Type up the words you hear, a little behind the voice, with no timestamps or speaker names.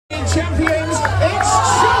Champions, it's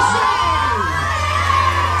Chelsea!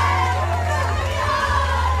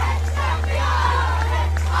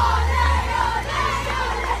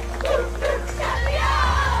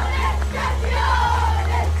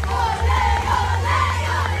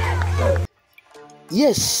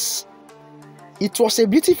 Yes, it was a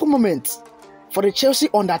beautiful moment for the Chelsea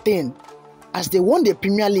under 10 as they won the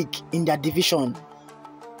Premier League in their division.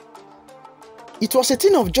 It was a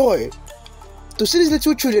thing of joy to see these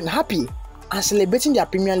little children happy and celebrating their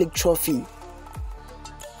Premier League trophy.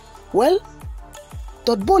 Well,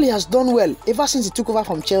 Todd Boehly has done well ever since he took over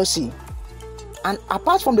from Chelsea, and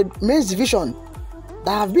apart from the men's division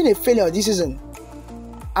that have been a failure this season,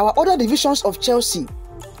 our other divisions of Chelsea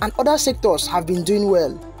and other sectors have been doing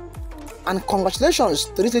well. And congratulations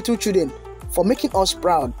to these little children for making us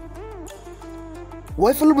proud.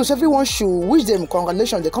 Well, fellow Blues, everyone should wish them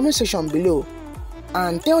congratulations in the comment section below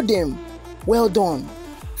and tell them well done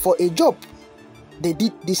for a job they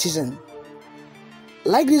did this season.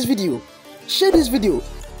 Like this video, share this video,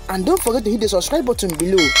 and don't forget to hit the subscribe button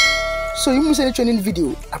below so you won't miss any training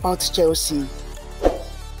video about Chelsea.